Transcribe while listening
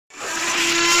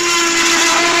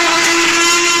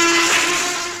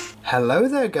Hello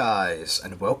there guys,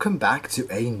 and welcome back to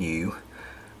a new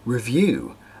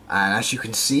review. And as you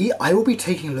can see, I will be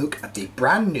taking a look at the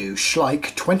brand new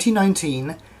Schleich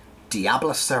 2019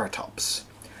 Diabloceratops.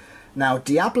 Now,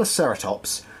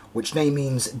 Diabloceratops, which name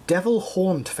means devil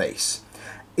horned face,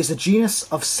 is a genus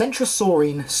of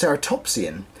centrosaurine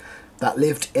ceratopsian that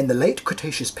lived in the late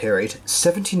Cretaceous period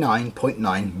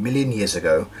 79.9 million years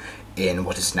ago in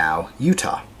what is now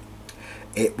Utah.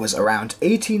 It was around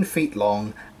 18 feet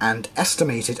long and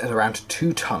estimated at around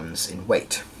 2 tons in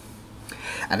weight.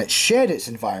 And it shared its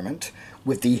environment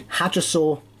with the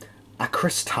Hadrosaur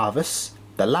acristavus,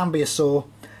 the Lambeosaur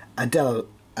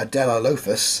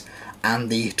adelalophus, and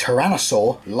the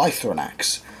Tyrannosaur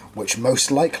lythronax, which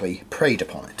most likely preyed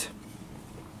upon it.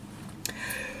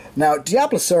 Now,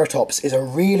 Diabloceratops is a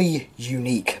really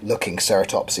unique looking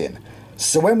ceratopsian.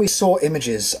 So when we saw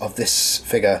images of this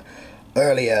figure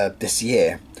earlier this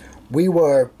year, we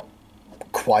were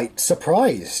quite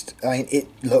surprised. I mean, it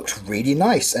looked really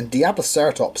nice, and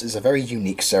Diabloceratops is a very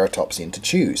unique ceratopsian to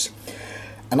choose.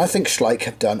 And I think Schleich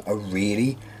have done a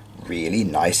really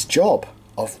nice job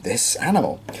of this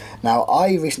animal. Now,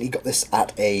 I recently got this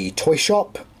at a toy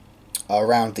shop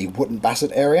around the Wootton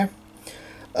Bassett area.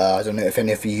 I don't know if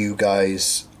any of you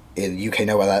guys in the UK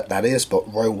know where that is,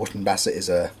 but Royal Wootton Bassett is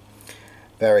a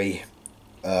very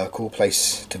cool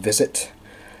place to visit.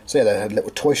 So yeah, they had a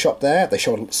little toy shop there. They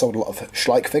sold a lot of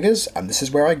Schleich figures, and this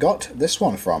is where I got this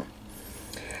one from.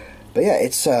 But yeah,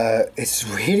 it's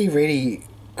really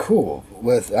cool.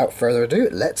 Without further ado,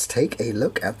 let's take a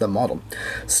look at the model.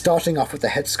 Starting off with the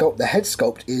head sculpt. The head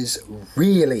sculpt is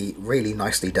really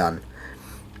nicely done.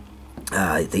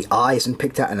 The eye has been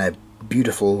picked out in a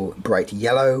beautiful bright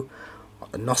yellow.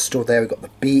 Got the nostril there. We've got the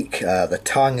beak. The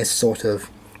tongue is sort of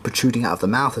protruding out of the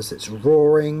mouth as it's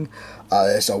roaring.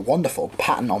 There's a wonderful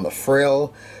pattern on the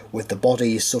frill, with the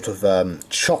body sort of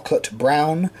chocolate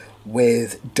brown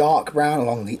with dark brown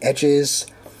along the edges,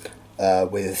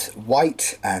 with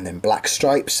white and then black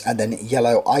stripes and then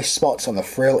yellow eye spots on the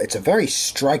frill. It's a very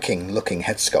striking looking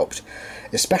head sculpt,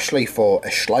 especially for a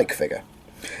Schleich figure.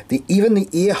 Even the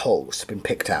ear holes have been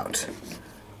picked out,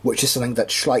 which is something that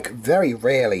Schleich very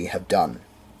rarely have done.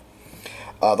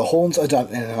 The horns are done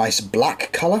in a nice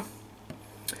black colour.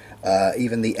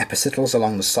 Even the epicetals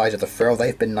along the side of the frill,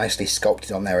 they've been nicely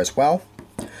sculpted on there as well.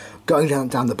 Going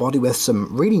down the body with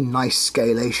some really nice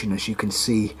scalation, as you can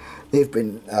see. They've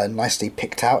been nicely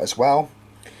picked out as well.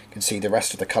 You can see the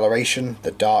rest of the coloration, the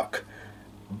dark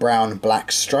brown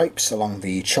black stripes along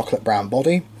the chocolate brown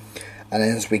body. And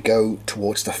then as we go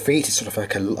towards the feet, it's sort of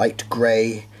like a light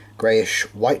greyish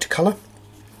white colour.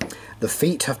 The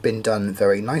feet have been done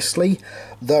very nicely,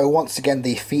 though once again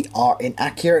the feet are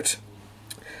inaccurate.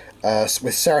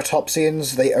 With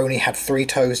ceratopsians, they only had 3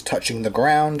 toes touching the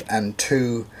ground and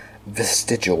 2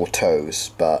 vestigial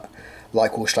toes, but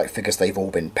like all Schleich figures, they've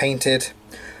all been painted,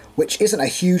 which isn't a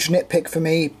huge nitpick for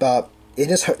me, but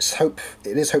it is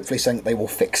hopefully something that they will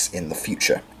fix in the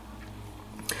future.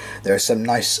 There is some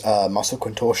nice muscle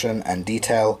contortion and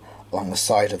detail along the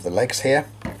side of the legs here,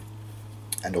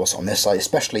 and also on this side,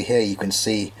 especially here, you can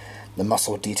see the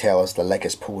muscle detail as the leg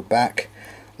is pulled back.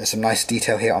 There's some nice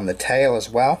detail here on the tail as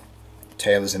well. The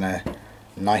tail is in a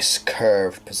nice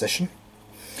curved position.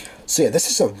 So yeah, this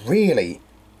is a really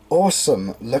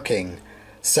awesome looking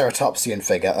ceratopsian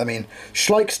figure. I mean,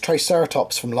 Schleich's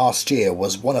Triceratops from last year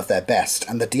was one of their best,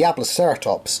 and the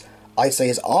Diabloceratops, I'd say,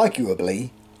 is arguably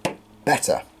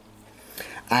better.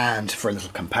 And for a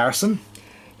little comparison,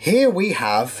 here we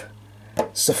have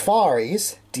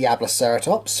Safari's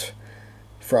Diabloceratops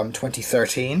from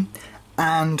 2013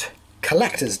 and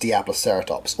Collector's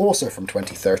Diabloceratops, also from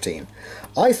 2013.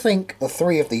 I think the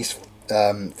 3 of these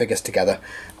figures together,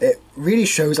 it really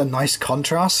shows a nice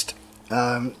contrast.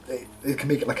 It can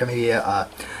make it like maybe a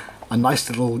nice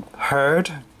little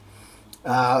herd.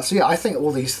 So yeah, I think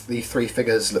all the 3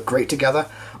 figures look great together.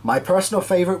 My personal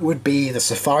favourite would be the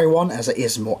Safari one, as it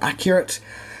is more accurate.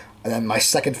 And then my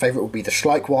second favourite would be the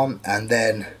Schleich one, and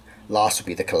then last would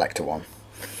be the Collector one.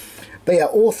 But yeah,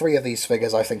 all 3 of these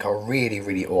figures I think are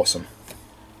really awesome.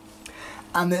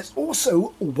 And there's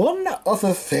also one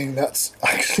other thing that's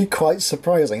actually quite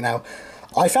surprising. Now,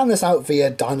 I found this out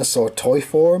via Dinosaur Toy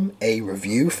Forum, a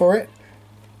review for it.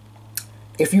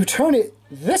 If you turn it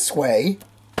this way,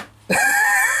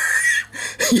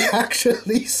 he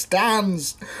actually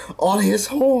stands on his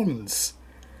horns.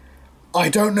 I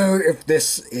don't know if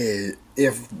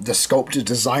if the sculptor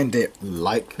designed it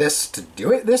like this to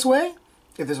do it this way,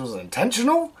 if this was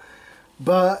intentional,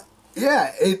 but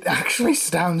yeah, it actually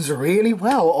stands really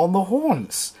well on the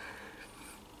horns.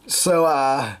 So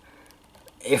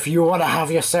if you want to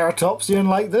have your ceratopsian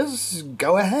like this,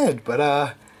 go ahead.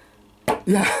 But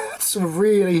yeah, it's a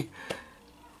really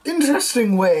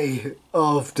interesting way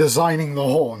of designing the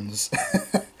horns.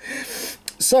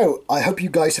 So, I hope you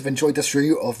guys have enjoyed this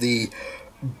review of the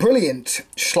brilliant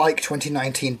Schleich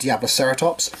 2019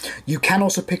 Diabloceratops. You can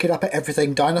also pick it up at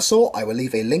Everything Dinosaur. I will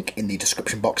leave a link in the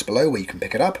description box below where you can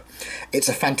pick it up. It's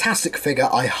a fantastic figure.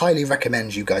 I highly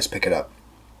recommend you guys pick it up.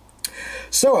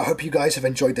 So, I hope you guys have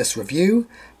enjoyed this review.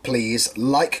 Please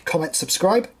like, comment,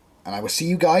 subscribe, and I will see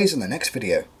you guys in the next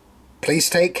video. Please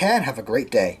take care and have a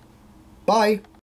great day. Bye!